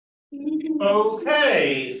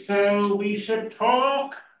Okay, so we should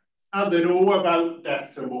talk a little about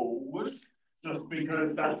decimals, just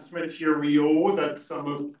because that's material that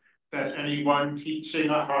anyone teaching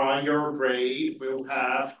a higher grade will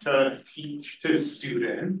have to teach to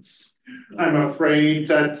students. I'm afraid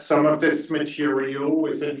that some of this material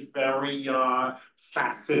isn't very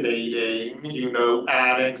fascinating,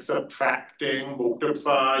 adding, subtracting,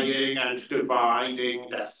 multiplying, and dividing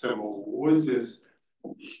decimals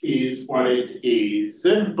is what it is.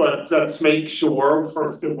 But let's make sure,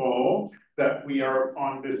 first of all, that we are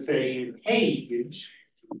on the same page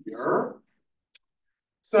here.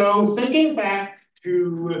 So thinking back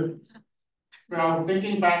to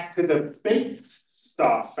the base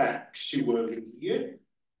stuff, actually,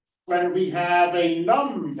 when we have a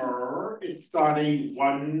number, it's got a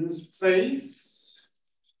ones place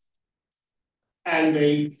and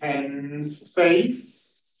a tens place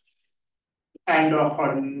and a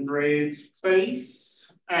hundreds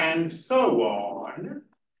place, and so on.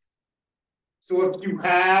 So if you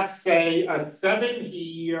have, say, a 7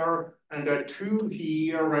 here, and a 2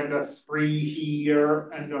 here, and a 3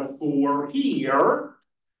 here, and a 4 here,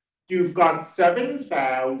 you've got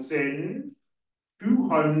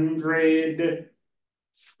 7,200,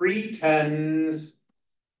 3 tens,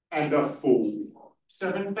 and a 4.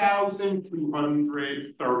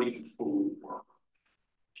 7,234.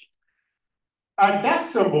 A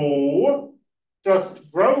decimal just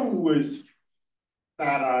grows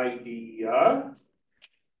that idea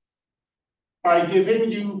by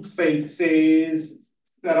giving you places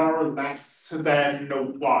that are less than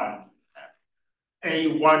 1. A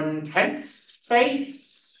 1/10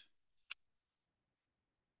 place,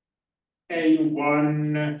 a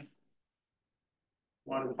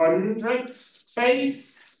 1/100th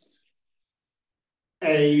place,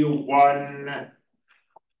 a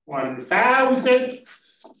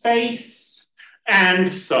 1/1000th place,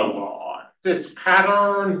 and so on. This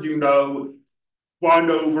pattern,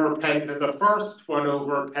 1/10 to the first,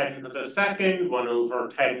 1/10 to the second,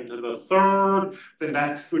 1/10 to the third. The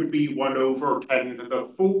next would be 1/10 to the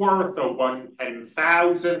fourth, a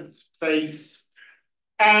 1/10,000th place.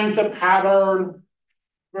 And the pattern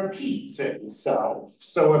repeats itself.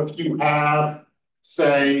 So if you have,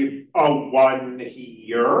 say, a 1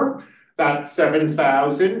 here, that's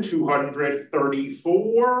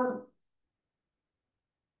 7,234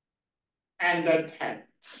 and a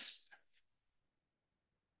tenth.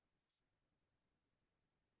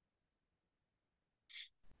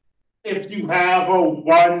 If you have a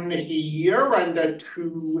 1 here and a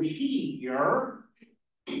 2 here,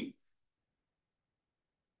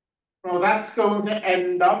 well, that's going to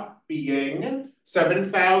end up being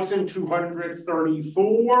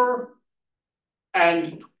 7,234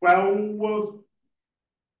 and 12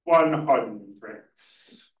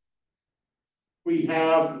 100ths. We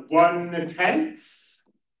have 1/10,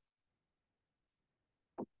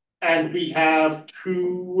 and we have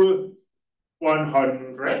 2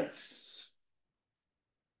 100ths.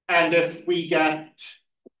 And if we get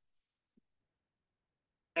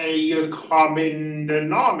a common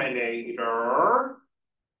denominator,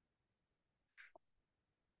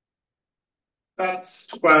 that's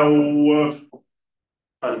 12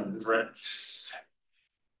 hundredths.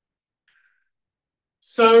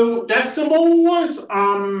 So decimals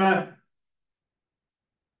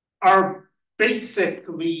are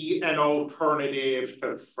basically an alternative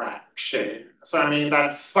to fractions. I mean,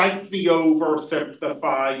 that's slightly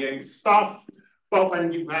oversimplifying stuff, but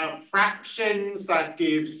when you have fractions, that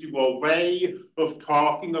gives you a way of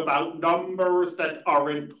talking about numbers that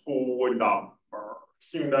aren't whole numbers.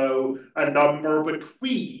 A number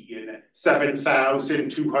between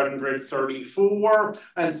 7,234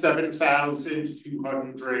 and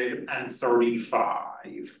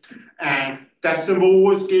 7,235. And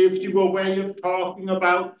decimals give you a way of talking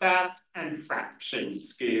about that, and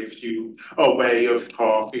fractions give you a way of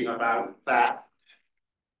talking about that.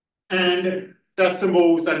 And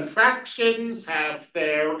decimals and fractions have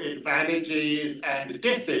their advantages and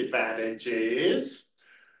disadvantages.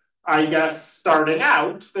 I guess starting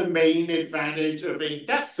out, the main advantage of a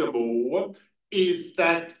decimal is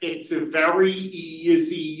that it's very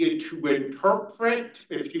easy to interpret.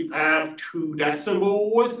 If you have 2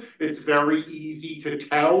 decimals, it's very easy to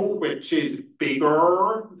tell which is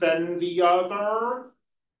bigger than the other.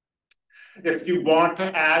 if you want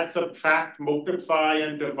to add, subtract, multiply,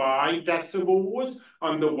 and divide decimals,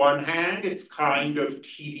 on the one hand, it's kind of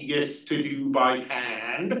tedious to do by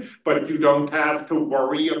hand, but you don't have to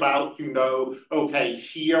worry about, okay,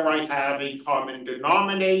 here I have a common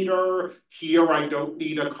denominator, here I don't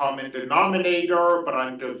need a common denominator, but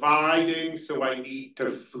I'm dividing, so I need to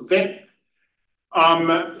flip.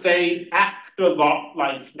 They act a lot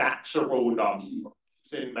like natural numbers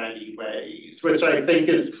in many ways, which I think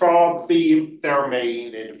is probably their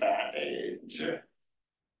main advantage.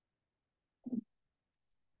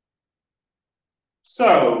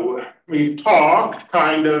 So we've talked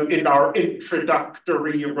kind of in our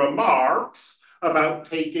introductory remarks about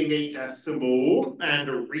taking a decimal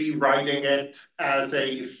and rewriting it as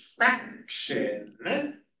a fraction.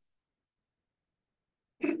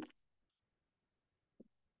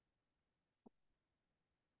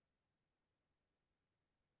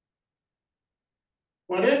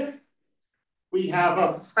 What if we have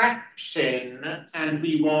a fraction and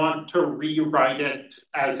we want to rewrite it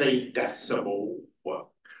as a decimal?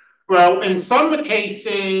 Well, in some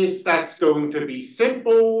cases, that's going to be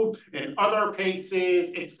simple. In other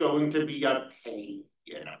cases, it's going to be a pain.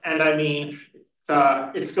 And I mean,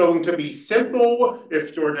 it's going to be simple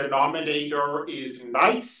if your denominator is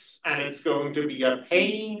nice, and it's going to be a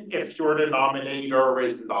pain if your denominator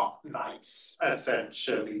is not nice,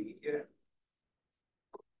 essentially.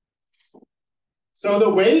 So the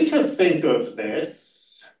way to think of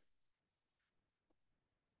this,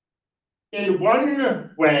 in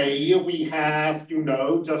one way, we have,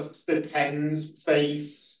 just the tens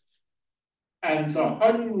place and the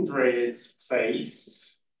hundreds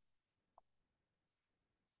place.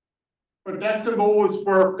 But decimals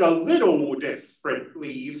work a little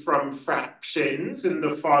differently from fractions in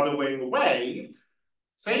the following way.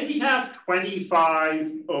 Say we have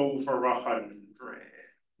 25 over 100.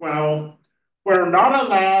 Well, we're not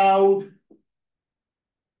allowed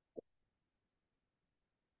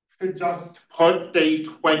to just put a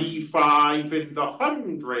 25 in the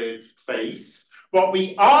hundreds place. What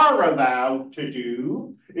we are allowed to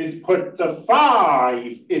do is put the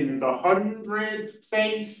 5 in the hundreds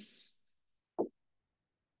place,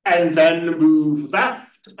 and then move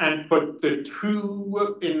left and put the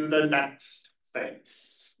 2 in the next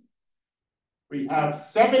place. We have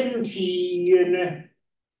 17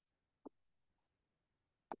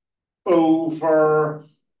 over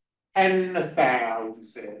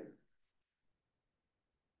 10,000.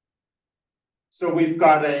 So we've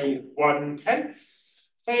got a 1/10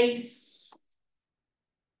 place,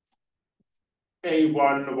 a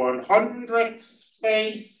 1/100th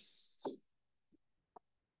place,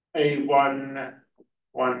 a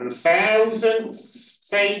 1/1000th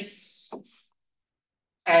place,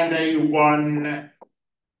 and a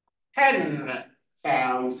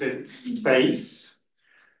 1/10,000th place.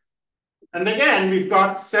 And again, we've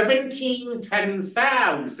got 17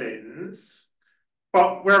 10,000s,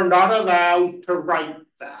 but we're not allowed to write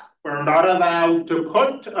that. We're not allowed to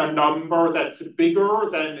put a number that's bigger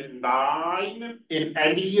than 9 in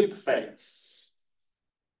any place.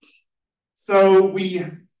 So we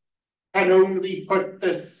can only put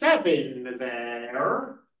the 7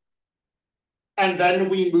 there. And then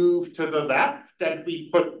we move to the left and we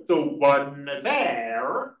put the 1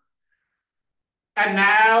 there. And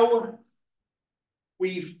now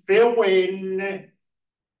we fill in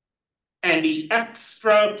any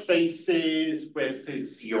extra places with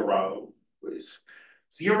 0.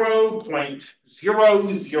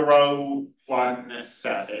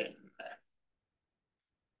 0.0017.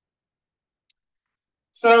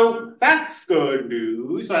 So that's good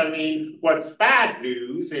news. I mean, what's bad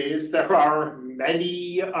news is there are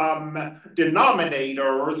many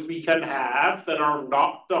denominators we can have that are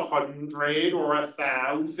not the 100 or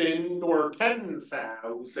 1,000 or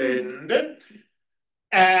 10,000.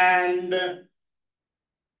 And the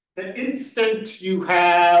instant you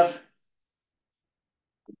have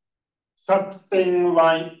something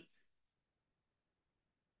like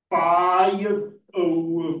 5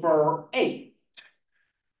 over 8,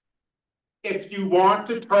 if you want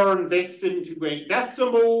to turn this into a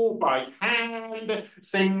decimal by hand,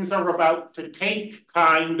 things are about to take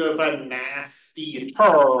kind of a nasty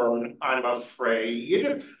turn, I'm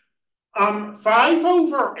afraid. 5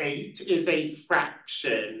 over 8 is a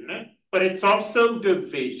fraction, but it's also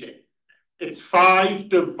division. It's 5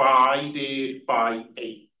 divided by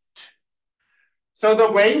 8. So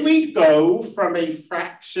the way we go from a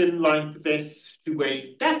fraction like this to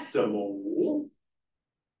a decimal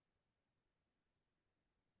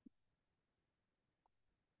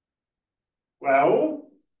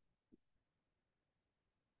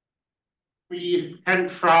we can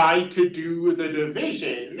try to do the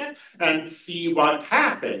division and see what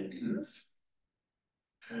happens.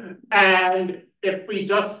 And if we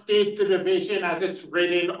just did the division as it's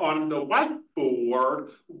written on the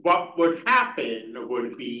whiteboard, what would happen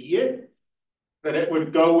would be that it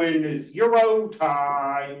would go in 0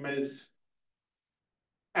 times,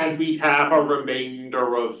 and we'd have a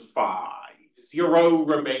remainder of 5. 0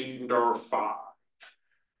 remainder 5.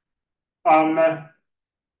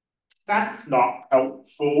 That's not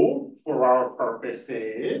helpful for our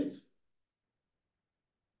purposes.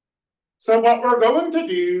 So what we're going to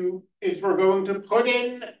do is we're going to put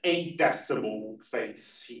in a decimal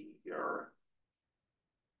place here.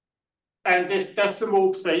 And this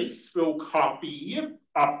decimal place will copy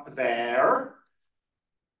up there.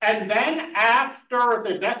 And then after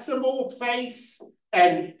the decimal place,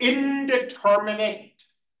 an indeterminate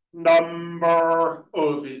number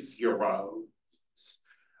of zeros.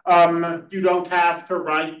 You don't have to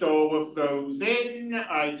write all of those in.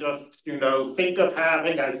 I just, think of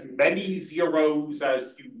having as many zeros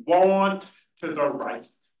as you want to the right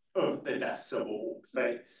of the decimal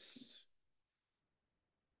place.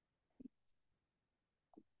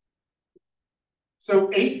 So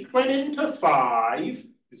 8 went into 5,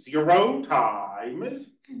 0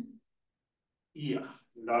 times. Yeah,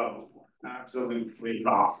 no. Absolutely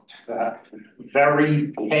not. That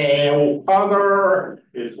very pale color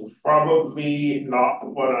is probably not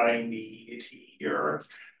what I need here.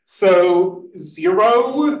 So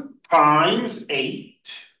 0 times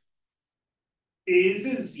 8 is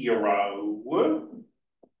 0.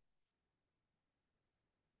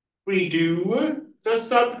 We do the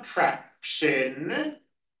subtraction.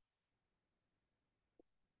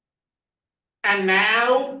 And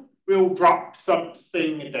now we'll drop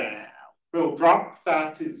something down. We'll drop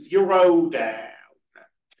that 0 down.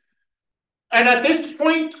 And at this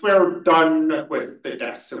point, we're done with the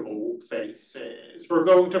decimal places. We're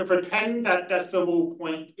going to pretend that decimal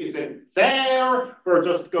point isn't there. We're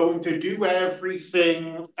just going to do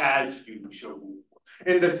everything as usual.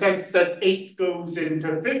 In the sense that 8 goes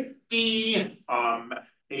into 50,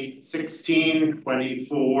 8, 16,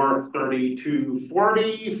 24, 32,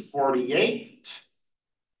 40, 48.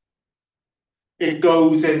 It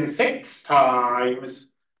goes in 6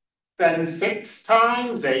 times, then 6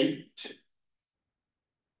 times 8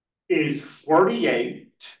 is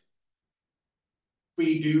 48.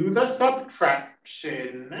 We do the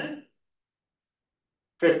subtraction.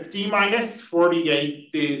 50 minus 48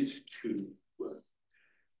 is 2.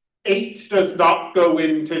 8 does not go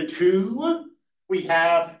into 2. We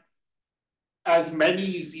have as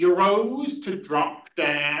many zeros to drop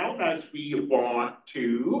down as we want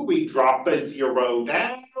to. We drop a 0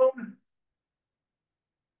 down.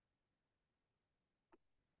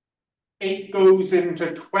 8 goes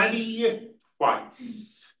into 20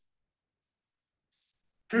 twice.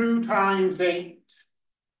 2 times 8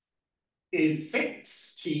 is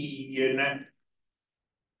 16.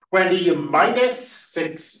 20 minus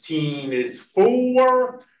 16 is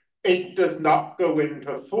 4. 8 does not go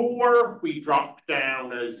into 4. We drop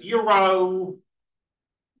down a 0.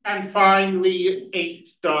 And finally, 8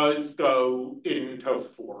 does go into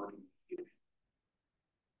 40.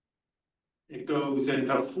 It goes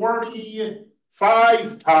into 40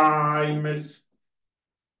 5 times.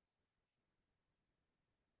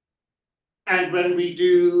 And when we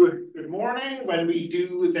do, good morning, when we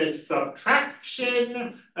do this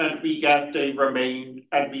subtraction and we get a remain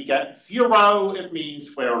and we get 0, it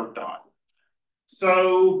means we're done.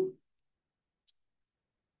 So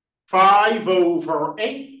 5 over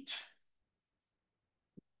 8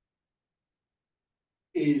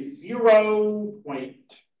 is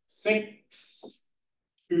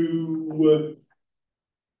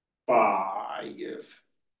 0.625.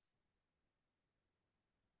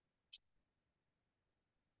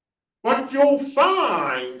 What you'll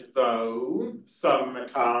find, though,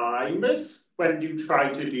 sometimes when you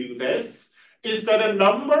try to do this, is that a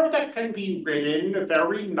number that can be written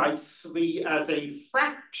very nicely as a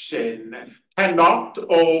fraction cannot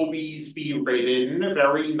always be written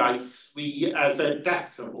very nicely as a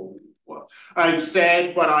decimal. I've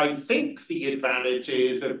said what I think the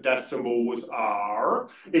advantages of decimals are.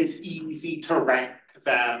 It's easy to rank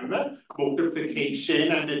them.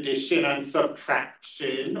 Multiplication and addition and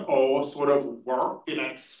subtraction all sort of work in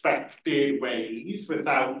expected ways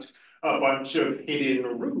without a bunch of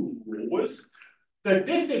hidden rules. The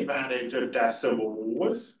disadvantage of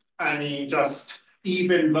decimals, I mean, just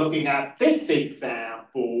even looking at this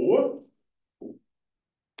example,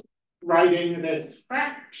 writing this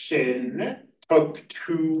fraction took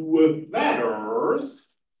 2 letters.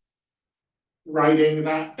 writing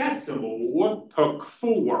that decimal took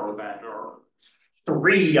 4 letters.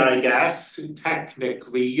 3, I guess,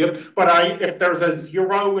 technically, but if there's a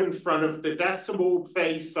 0 in front of the decimal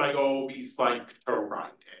place, I always like to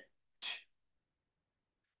write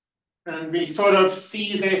it. And we sort of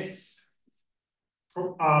see this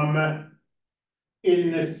in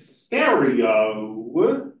the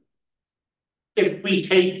stereo. If we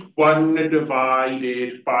take 1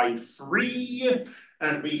 divided by 3,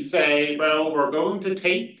 and we say, well, we're going to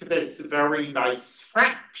take this very nice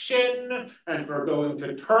fraction, and we're going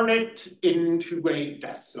to turn it into a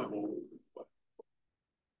decimal.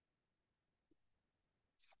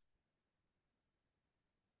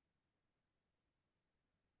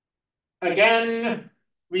 Again,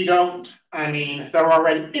 there are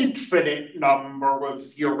an infinite number of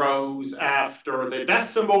zeros after the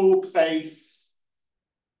decimal place.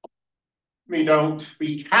 We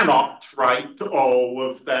cannot write all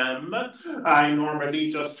of them. I normally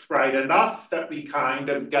just write enough that we kind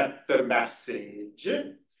of get the message.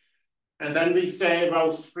 And then we say,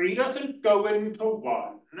 well, 3 doesn't go into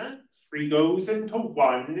 1. 3 goes into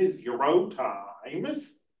 1 0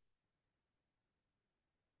 times.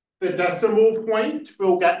 The decimal point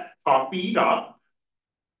will get copied up.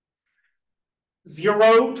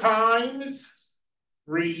 0 times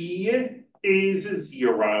 3 is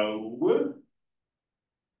 0.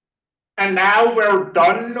 And now we're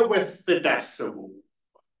done with the decimal.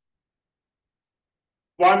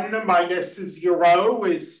 1 minus 0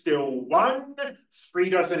 is still 1. 3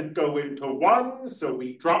 doesn't go into 1, so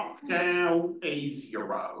we drop down a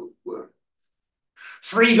 0.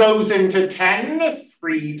 3 goes into 10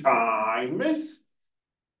 3 times.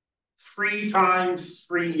 3 times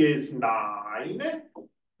 3 is 9.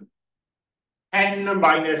 10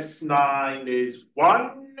 minus 9 is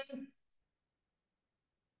 1.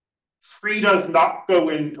 3 does not go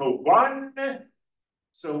into 1,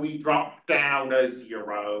 so we drop down a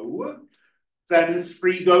 0. Then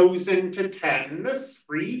 3 goes into 10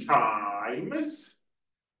 3 times.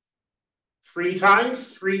 3 times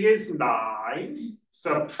 3 is 9.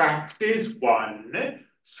 Subtract is 1.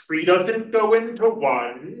 3 doesn't go into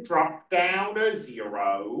 1. Drop down a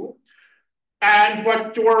 0. And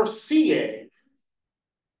what you're seeing,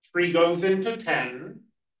 3 goes into 10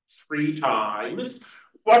 3 times.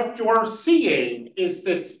 What you're seeing is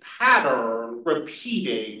this pattern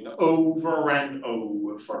repeating over and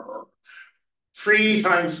over. 3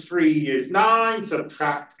 times 3 is 9,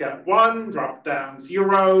 subtract, get 1, drop down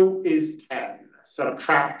 0 is 10.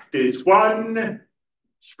 Subtract is 1,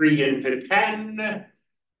 3 into 10.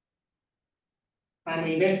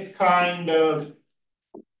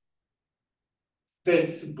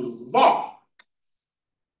 This block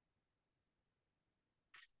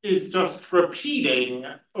is just repeating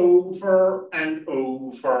over and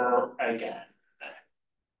over again.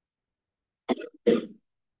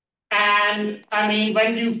 And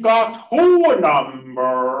when you've got whole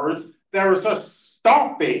numbers, there's a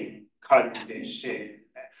stopping condition.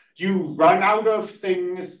 You run out of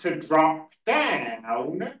things to drop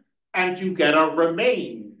down, and you get a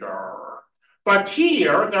remainder. But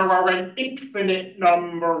here, there are an infinite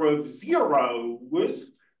number of zeros,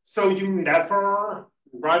 so you never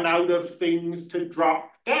run out of things to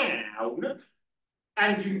drop down,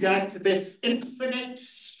 and you get this infinite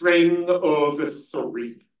string of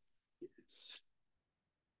 3.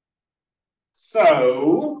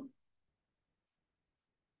 So,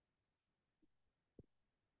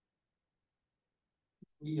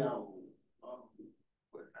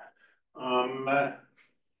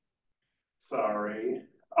 sorry.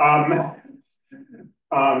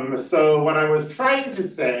 So what I was trying to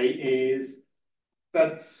say is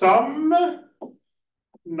that some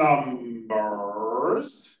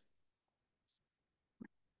numbers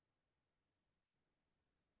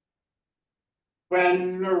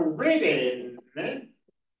when written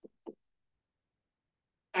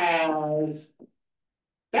as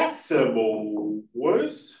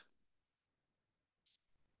decimals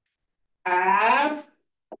have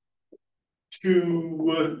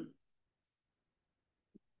to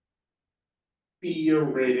be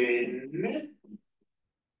written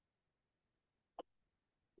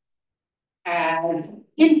as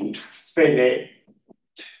infinite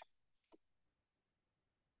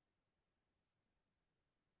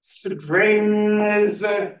strings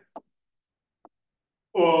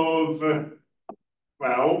of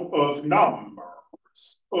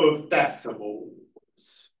numbers, of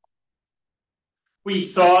decimals. We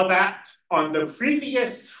saw that on the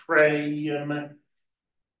previous frame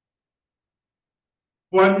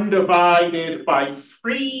 1 divided by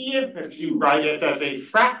 3, if you write it as a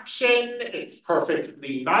fraction, it's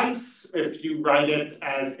perfectly nice. If you write it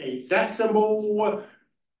as a decimal,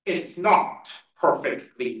 it's not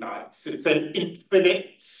perfectly nice. It's an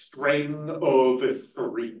infinite string of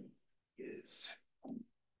 3's.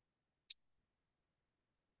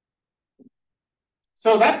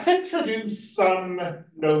 So let's introduce some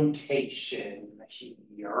notation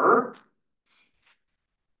here.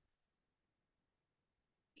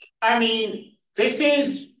 I mean, this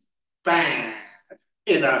is bad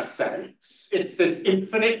in a sense. It's this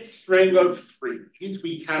infinite string of 3's.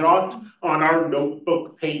 We cannot, on our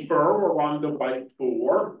notebook paper or on the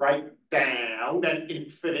whiteboard, write down an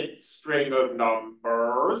infinite string of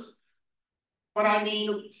numbers. But I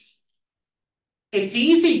mean, it's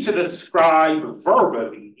easy to describe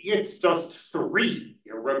verbally. It's just 3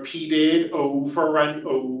 repeated over and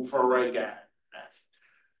over again.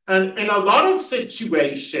 And in a lot of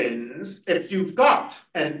situations, if you've got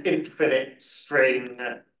an infinite string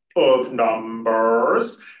of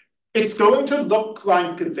numbers, it's going to look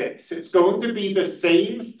like this. It's going to be the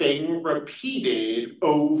same thing repeated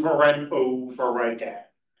over and over again.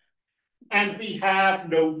 And we have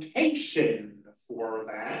notation for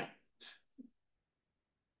that.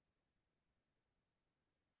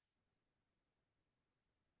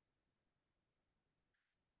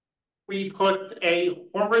 We put a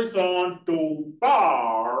horizontal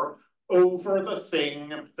bar over the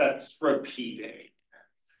thing that's repeating.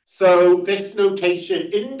 So this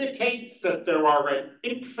notation indicates that there are an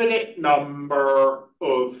infinite number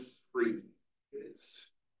of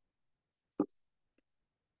 3's.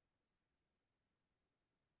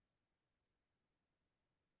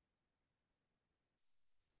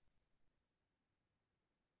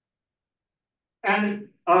 And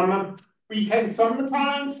we can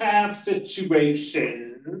sometimes have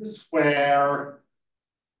situations where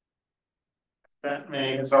that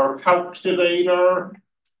means our calculator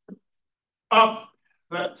up.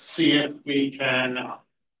 Let's see if we can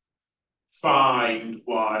find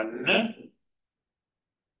one.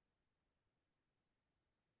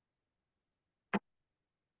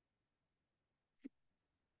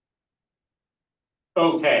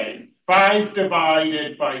 Okay, 5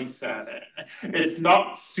 divided by 7. It's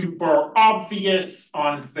not super obvious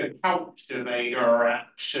on the calculator,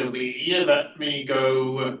 actually. Let me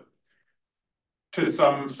go to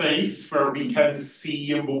some place where we can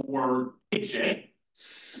see more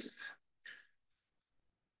digits.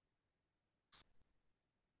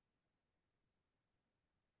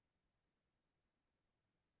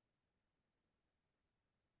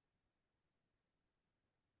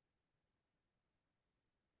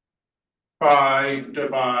 Five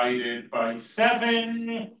divided by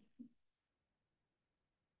 7.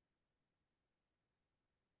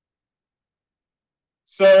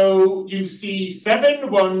 So you see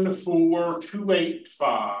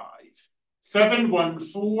 714,285,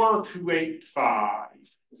 714,285,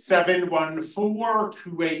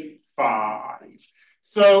 714,285.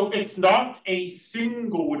 So it's not a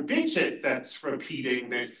single digit that's repeating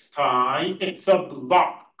this time, it's a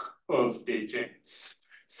block of digits.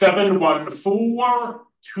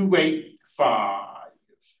 714,285.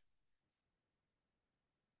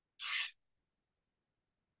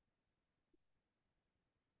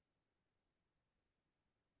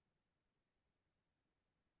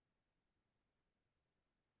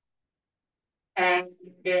 And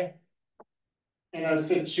in a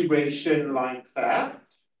situation like that,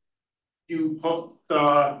 you put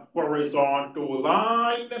the horizontal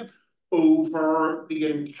line over the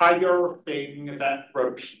entire thing that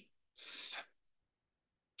repeats.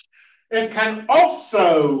 It can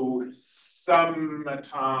also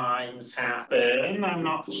sometimes happen, I'm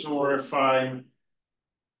not sure if I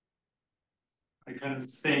can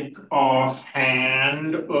think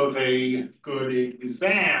offhand of a good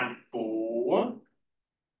example.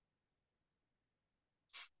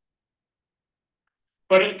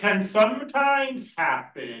 But it can sometimes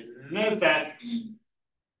happen that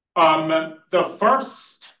the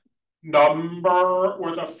first number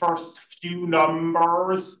or the first few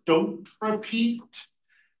numbers don't repeat,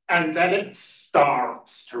 and then it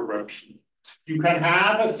starts to repeat. You can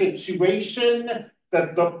have a situation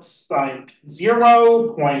that looks like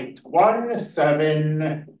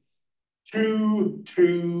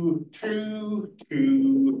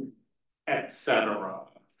 0.172222, etc.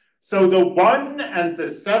 So the 1 and the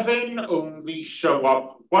 7 only show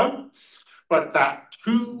up once, but that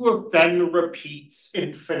 2 then repeats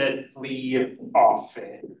infinitely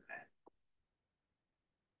often.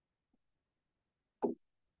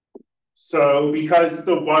 So because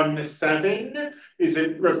the 1, 7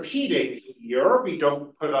 isn't repeating here, we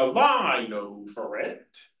don't put a line over it.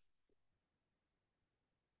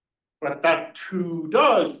 But that 2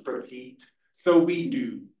 does repeat, so we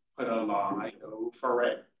do put a line over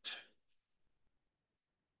it.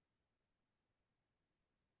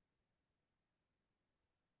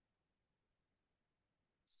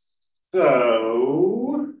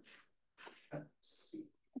 So, let's see.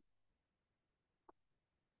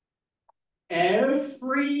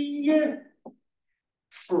 Every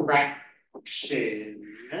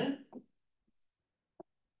fraction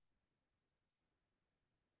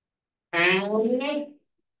can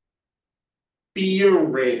be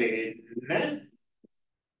written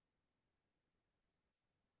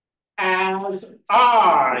as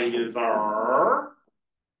either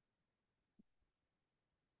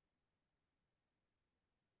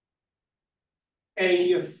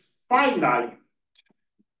a finite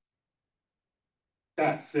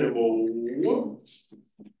decimal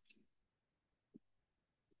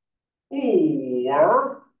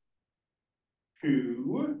or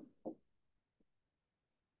to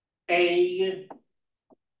a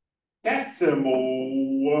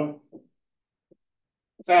decimal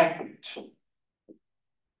that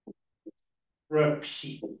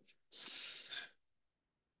repeats.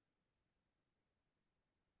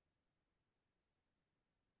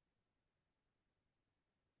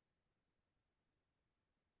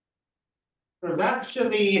 There's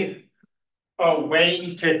actually a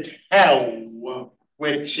way to tell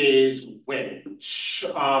which is which.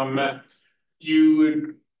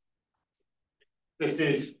 This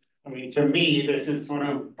is, I mean, to me, this is sort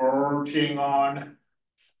of verging on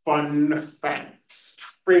fun facts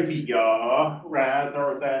trivia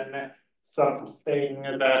rather than something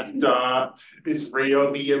that is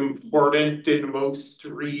really important in most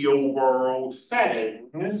real world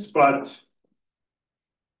settings. But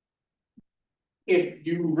if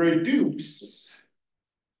you reduce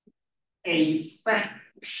a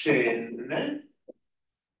fraction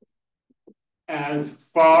as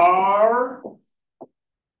far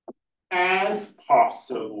as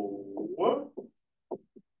possible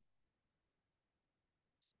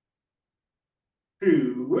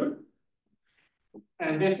to,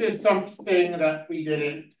 and this is something that we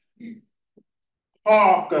didn't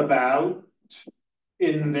talk about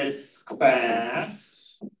in this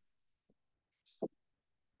class.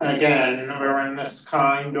 Again, we're in this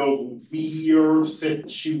kind of weird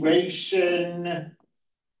situation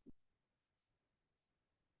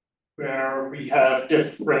where we have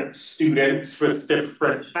different students with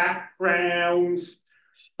different backgrounds,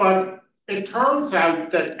 but it turns out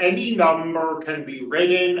that any number can be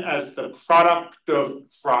written as the product of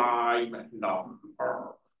prime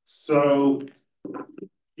number. So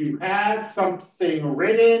you have something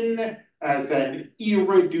written as an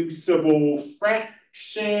irreducible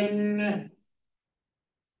fraction.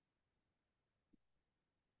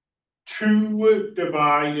 2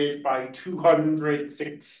 divided by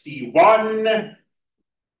 261.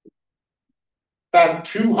 That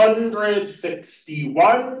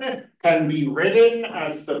 261 can be written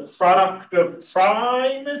as the product of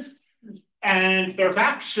primes. And there's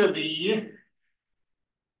actually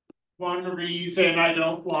one reason I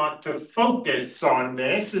don't want to focus on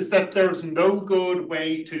this is that there's no good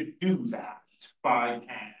way to do that by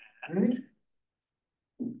hand.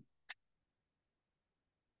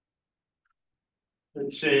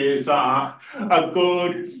 Which is a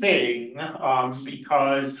good thing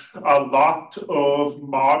because a lot of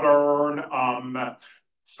modern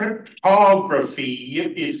cryptography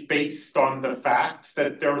is based on the fact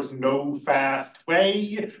that there's no fast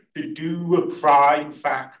way to do prime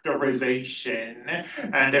factorization.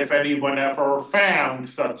 And if anyone ever found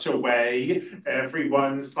such a way,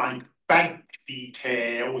 everyone's like bank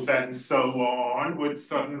details and so on would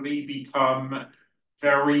suddenly become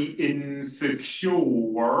very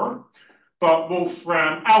insecure, but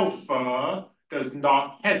Wolfram Alpha does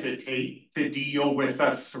not hesitate to deal with a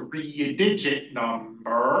 3-digit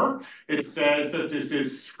number. It says that this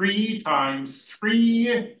is 3 times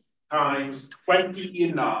 3 times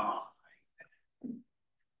 29.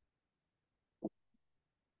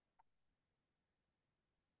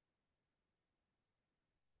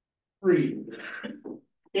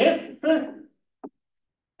 If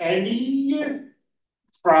any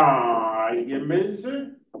primes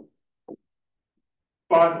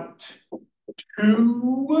but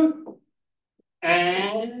 2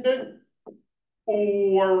 and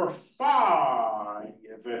or 5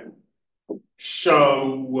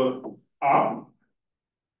 show up,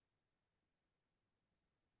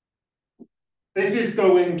 this is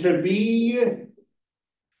going to be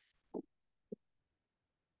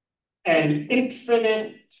an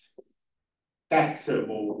infinite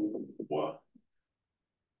decimal.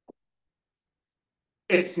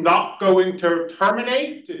 It's not going to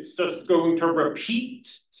terminate, it's just going to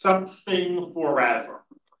repeat something forever.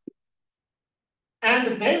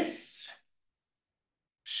 And this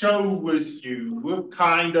shows you,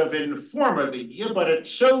 kind of informally, but it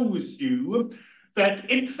shows you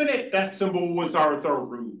that infinite decimals are the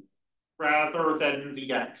rule rather than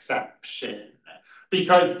the exception,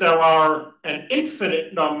 because there are an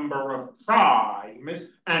infinite number of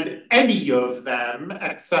primes, and any of them,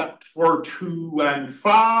 except for 2 and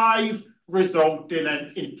 5, result in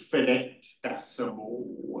an infinite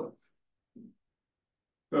decimal.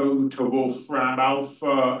 Go to Wolfram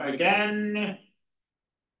alpha again.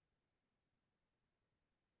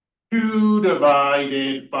 2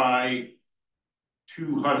 divided by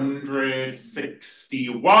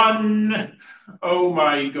 261. Oh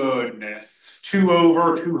my goodness. 2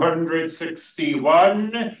 over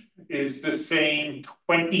 261 is the same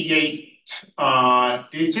 28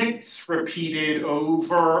 digits repeated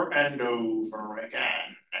over and over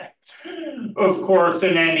again. Of course,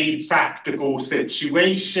 in any practical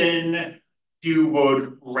situation, you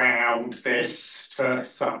would round this to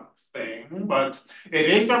something, but it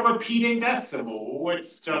is a repeating decimal.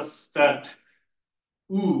 It's just that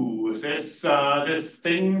ooh, this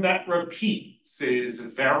thing that repeats is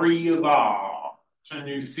very large. And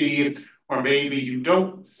you see, or maybe you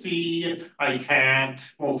don't see, I can't,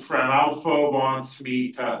 Wolfram Alpha wants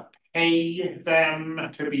me to pay them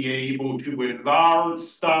to be able to enlarge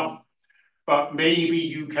stuff, but maybe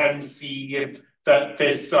you can see that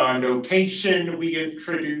this notation we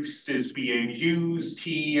introduced is being used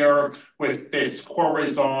here with this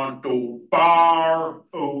horizontal bar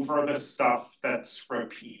over the stuff that's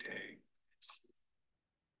repeating.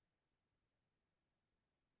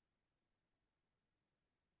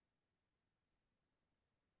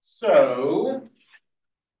 So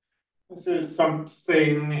this is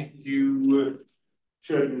something you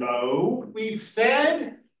should know. We've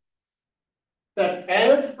said that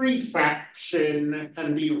every fraction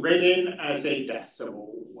can be written as a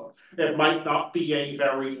decimal. It might not be a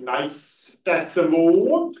very nice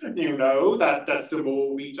decimal, you know, that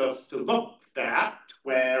decimal we just looked at,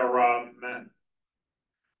 where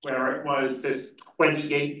it was this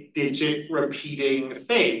 28-digit repeating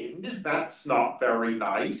thing. That's not very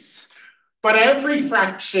nice. But every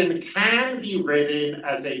fraction can be written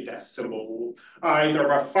as a decimal,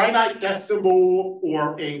 either a finite decimal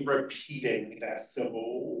or a repeating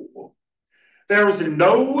decimal. There is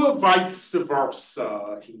no vice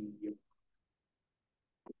versa here.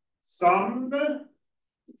 Some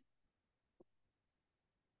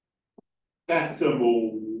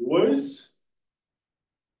decimals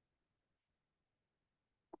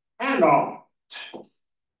cannot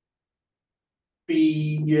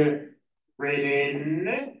be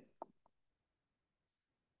written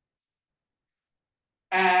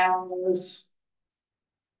as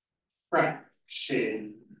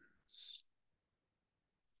fractions,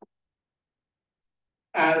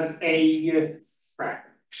 as a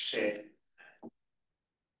fraction.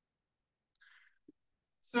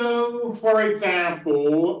 So, for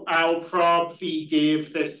example, I'll probably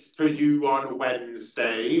give this to you on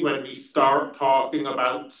Wednesday when we start talking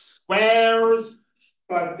about squares,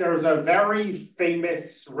 but there's a very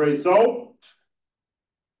famous result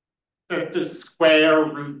that the square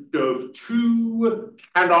root of 2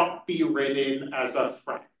 cannot be written as a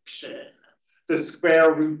fraction. The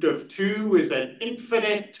square root of 2 is an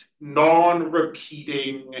infinite,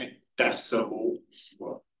 non-repeating decimal.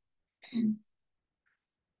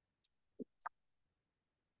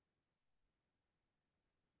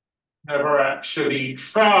 Never actually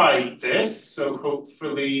tried this, so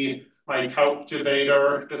hopefully my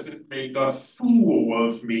calculator doesn't make a fool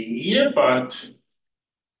of me, but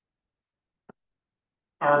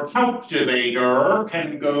our calculator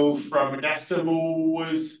can go from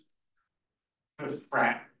decimals to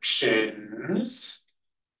fractions.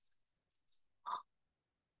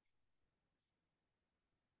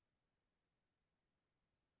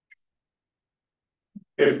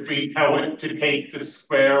 If we tell it to take the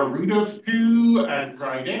square root of 2 and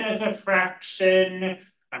write it as a fraction,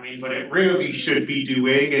 I mean, what it really should be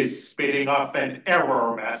doing is spitting up an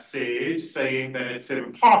error message saying that it's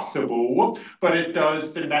impossible, but it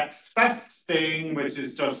does the next best thing, which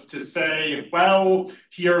is just to say, well,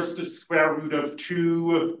 here's the square root of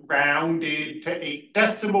 2 rounded to 8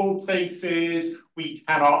 decimal places. We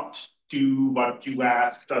cannot do what you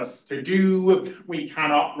asked us to do. We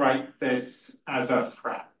cannot write this as a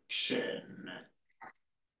fraction.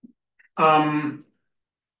 I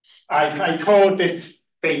called this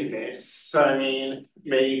famous. I mean,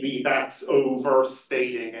 maybe that's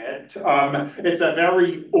overstating it. It's a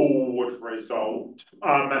very old result.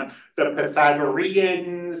 The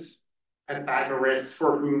Pythagoras,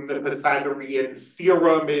 for whom the Pythagorean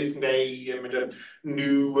theorem is named,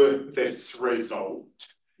 knew this result.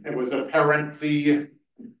 It was apparently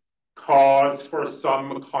cause for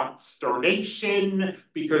some consternation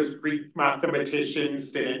because Greek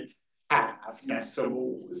mathematicians didn't have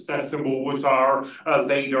decimals. Decimals are a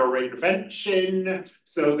later invention,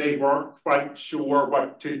 so they weren't quite sure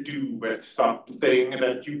what to do with something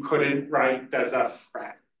that you couldn't write as a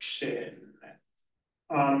fraction.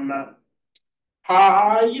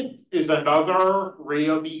 Pi is another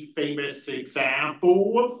really famous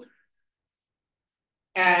example,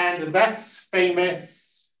 and less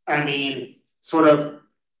famous, I mean, sort of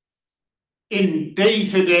in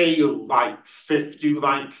day-to-day life, if you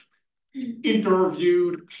like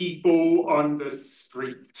interviewed people on the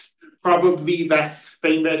street, probably less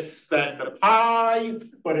famous than the pi,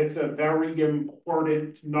 but it's a very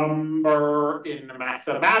important number in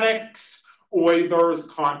mathematics. Euler's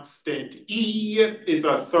constant E is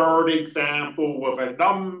a third example of a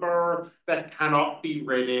number that cannot be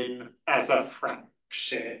written as a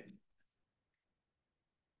fraction.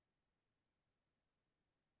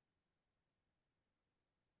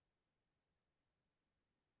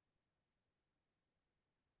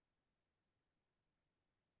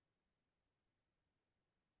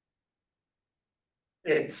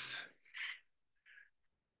 It's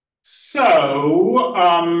so,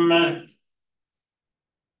 I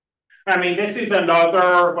mean, this is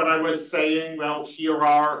another, when I was saying, well, here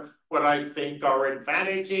are what I think are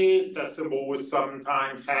advantages decimals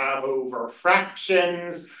sometimes have over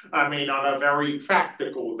fractions. I mean, on a very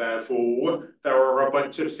practical level, there are a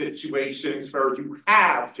bunch of situations where you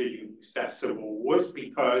have to use decimals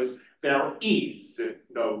because there is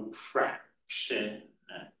no fraction.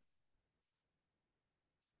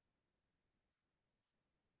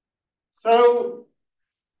 So,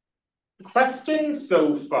 questions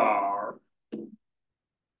so far?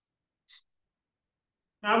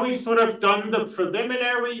 Now we've sort of done the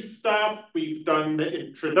preliminary stuff, we've done the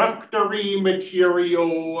introductory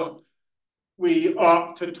material. We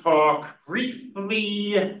ought to talk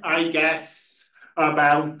briefly, I guess,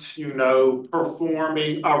 about,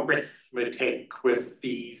 performing arithmetic with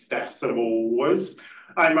these decimals.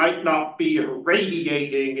 I might not be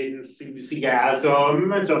radiating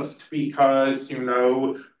enthusiasm just because,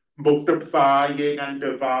 multiplying and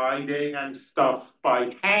dividing and stuff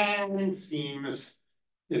by hand is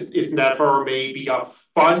never maybe a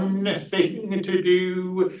fun thing to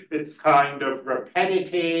do. It's kind of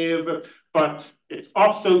repetitive, but it's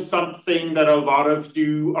also something that a lot of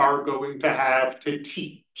you are going to have to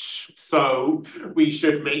teach. So we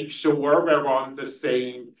should make sure we're on the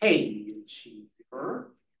same page here.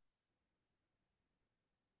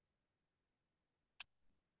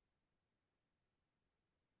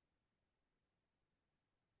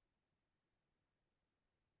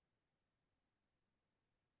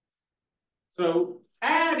 So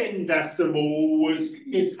adding decimals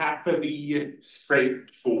is happily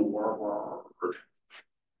straightforward.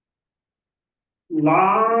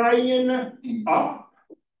 Line up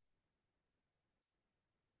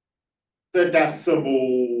the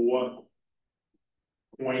decimal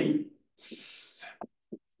points.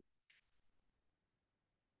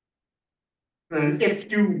 And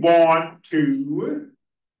if you want to,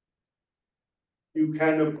 you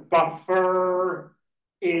can buffer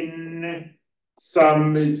in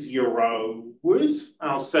some zeros.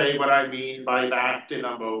 I'll say what I mean by that in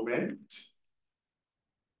a moment.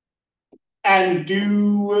 And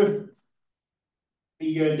do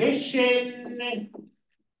the addition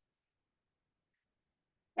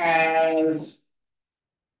as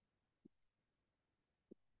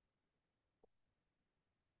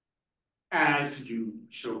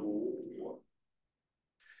usual.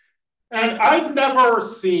 And I've never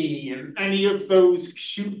seen any of those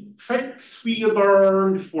cute tricks we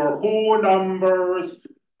learned for whole numbers.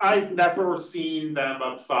 I've never seen them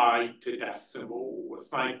applied to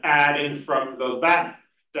decimals, like adding from the left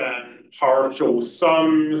and partial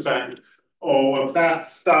sums and all of that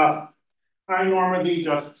stuff. I normally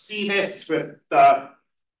just see this with the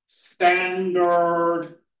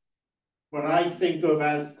standard, what I think of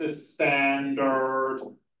as the standard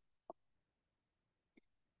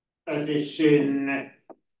addition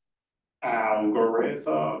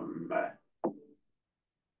algorithm.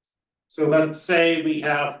 So let's say we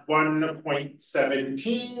have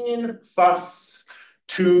 1.17 plus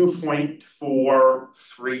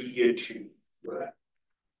 2.432.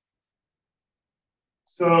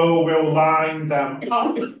 So we'll line them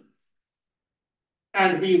up,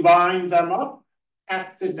 and we line them up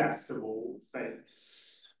at the decimal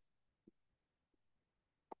place.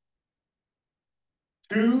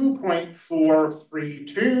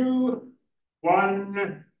 2.432,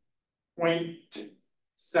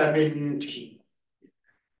 1.17.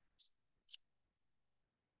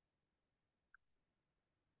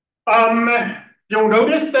 You'll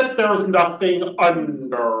notice that there's nothing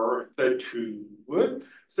under the 2.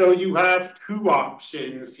 So you have 2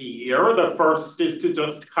 options here. The first is to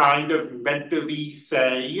just kind of mentally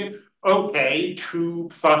say, okay, 2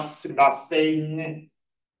 plus nothing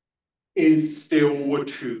is still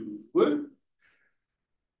 2.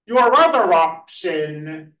 Your other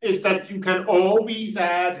option is that you can always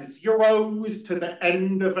add zeros to the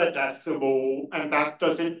end of a decimal, and that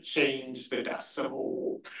doesn't change the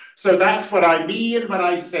decimal. So that's what I mean when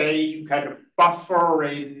I say you can buffer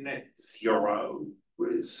in zeros.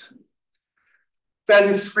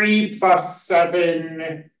 Then 3 plus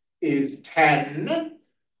 7 is 10.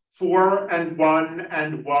 4 and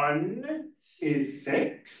 1 is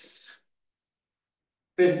 6.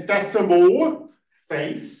 This decimal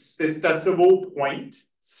face, this decimal point,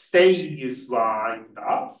 stays lined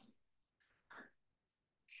up.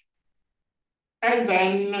 And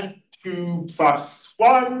then 2 plus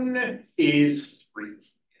 1 is 3.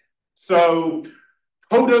 So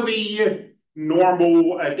totally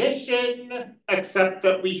normal addition, except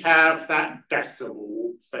that we have that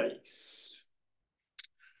decimal face.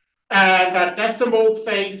 And that decimal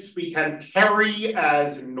face we can carry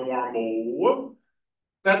as normal.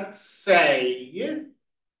 Let's say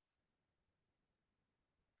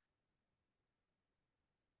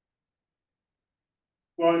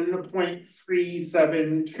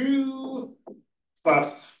 1.372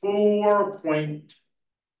 plus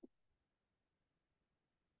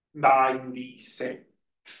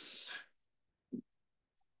 4.96.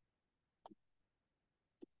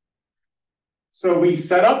 So we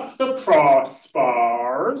set up the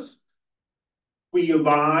crossbars. We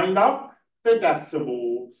line up the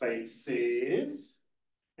decimal places.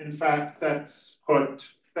 In fact, let's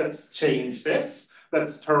change this.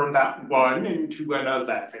 Let's turn that 1 into an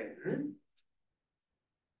 11.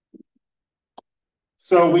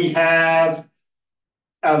 So we have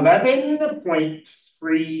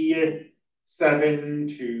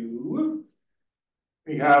 11.372.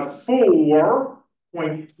 We have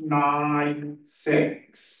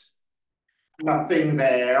 4.96. Nothing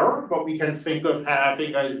there, but we can think of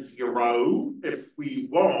having a 0 if we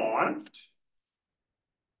want.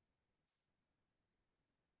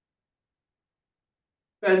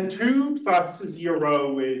 Then 2 plus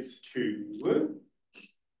 0 is 2.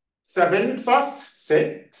 7 plus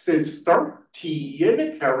 6 is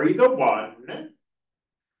 13, carry the 1.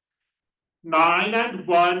 9 and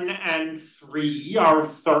 1 and 3 are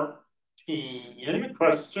 13.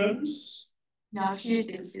 Questions? No, she just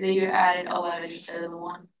didn't see that you added 11 instead of the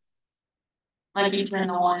 1. Like you turned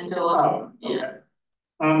the 1 into 11. Oh, okay. Yeah.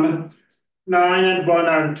 9 and 1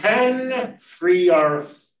 are 10, 3 are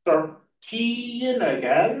 13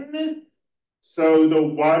 again. So the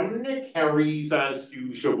 1 carries as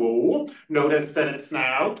usual. Notice that it's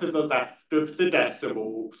now to the left of the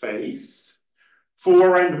decimal place.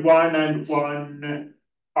 4 and 1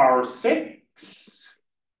 are 6.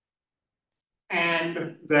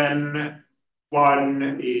 And then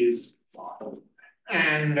 1 is 1.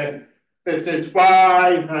 And this is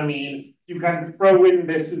why, I mean, you can throw in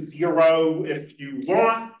this 0 if you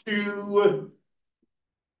want to,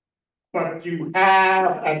 but you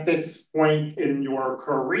have at this point in your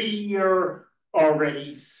career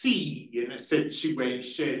already seen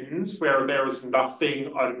situations where there's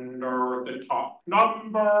nothing under the top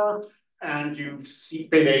number, and you've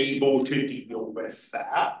been able to deal with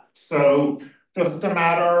that. So just a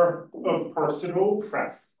matter of personal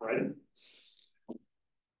preference.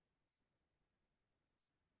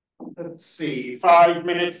 Let's see, 5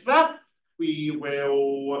 minutes left. We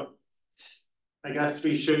will, I guess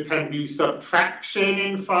we can do subtraction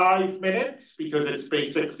in 5 minutes because it's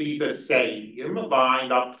basically the same.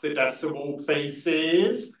 Line up the decimal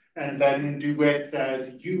places and then do it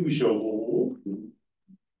as usual.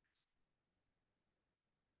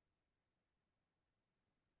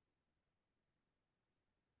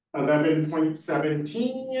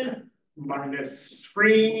 $11.17 minus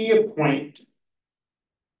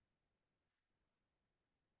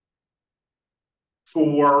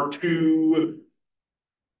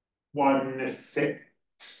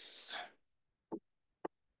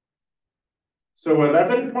So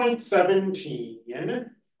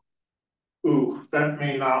 11.17. Ooh, that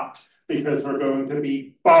may not. because we're going to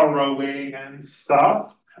be borrowing and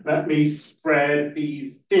stuff. Let me spread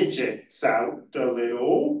these digits out a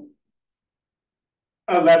little.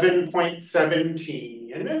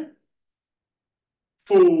 11.17,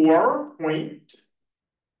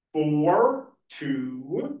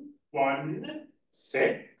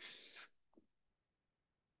 4.4216.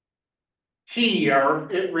 Here,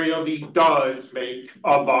 it really does make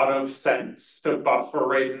a lot of sense to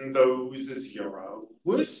buffer in those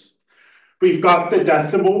zeros. We've got the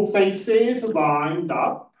decimal places lined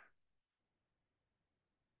up.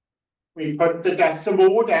 We put the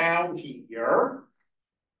decimal down here.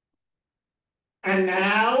 And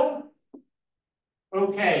now,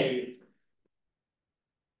 okay,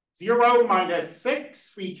 0 minus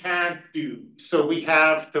 6 we can't do. So we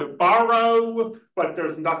have to borrow, but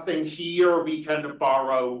there's nothing here we can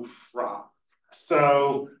borrow from.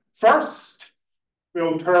 So first,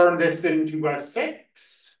 we'll turn this into a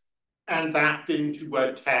 6 and that into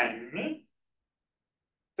a 10.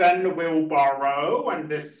 Then we'll borrow and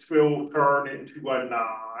this will turn into a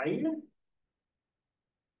 9.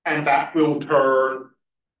 And that will turn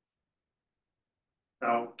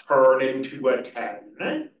into a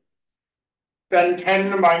 10. Then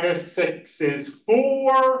 10 minus 6 is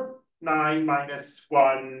 4. 9 minus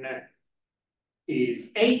 1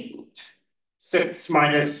 is 8. 6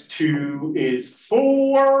 minus 2 is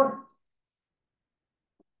 4.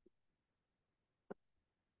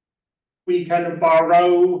 We can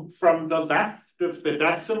borrow from the left of the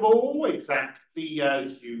decimal exactly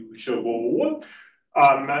as usual.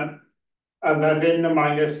 11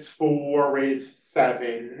 minus 4 is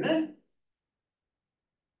 7.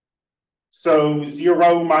 So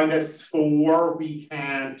 0 minus 4 we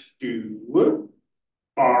can't do.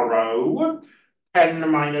 Borrow. 10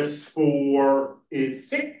 minus 4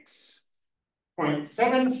 is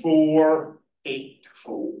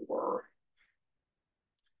 6.7484.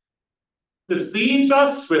 This leaves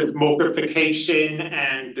us with multiplication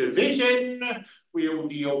and division. We'll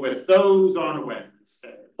deal with those on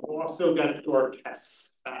Wednesday. We'll also get to our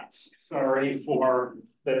tests back. Sorry for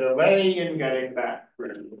the delay in getting that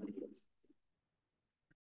through.